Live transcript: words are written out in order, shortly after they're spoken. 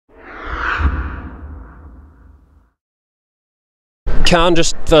Kahn,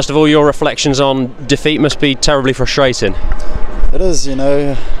 just first of all, your reflections on defeat must be terribly frustrating. It is, you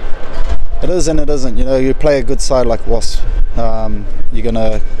know. It is and it isn't. You know, you play a good side like WASPS, you're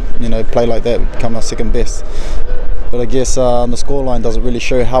gonna, play like that, become our second best. But I guess the scoreline doesn't really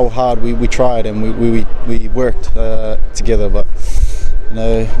show how hard we tried and we worked together. But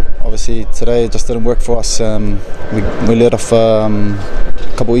obviously today it just didn't work for us. We let off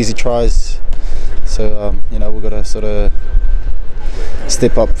a couple easy tries, so we've got to sort of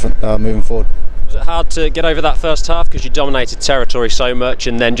step up moving forward. Was it hard to get over that first half because you dominated territory so much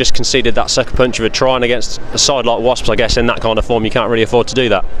and then just conceded that sucker punch of a try, and against a side like WASPS, I guess in that kind of form you can't really afford to do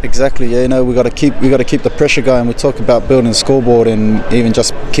that? Exactly. Yeah, we got to keep the pressure going. We talk about building the scoreboard and even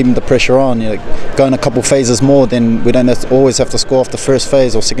just keeping the pressure on. Going a couple phases more, then we don't always have to score off the first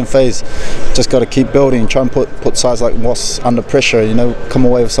phase or second phase. Just got to keep building, try and put sides like WASPS under pressure. Come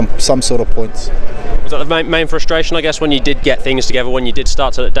away with some sort of points. Was that the main frustration, I guess, when you did get things together, when you did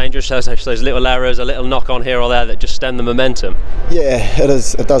start to look dangerous, those little errors, a little knock on here or there that just stem the momentum? Yeah, it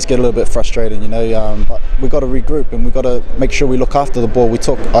is. It does get a little bit frustrating, but we've got to regroup and we've got to make sure we look after the ball.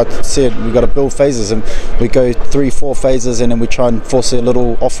 I said we've got to build phases, and we go 3-4 phases and then we try and force a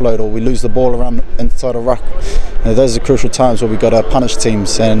little offload, or we lose the ball around inside a ruck. Those are crucial times where we've got to punish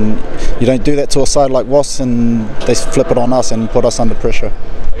teams, and you don't do that to a side like WASPS and they flip it on us and put us under pressure.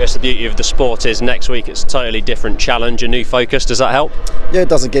 I guess the beauty of the sport is next week it's a totally different challenge, a new focus. Does that help? Yeah, it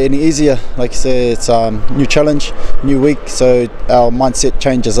doesn't get any easier. Like you say, it's new challenge, new week, so our mindset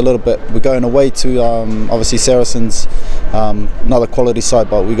changes a little bit. We're going away to obviously Saracens, another quality side,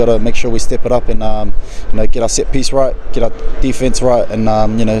 but we've got to make sure we step it up and get our set piece right, get our defence right, and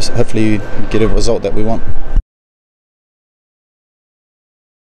hopefully get a result that we want.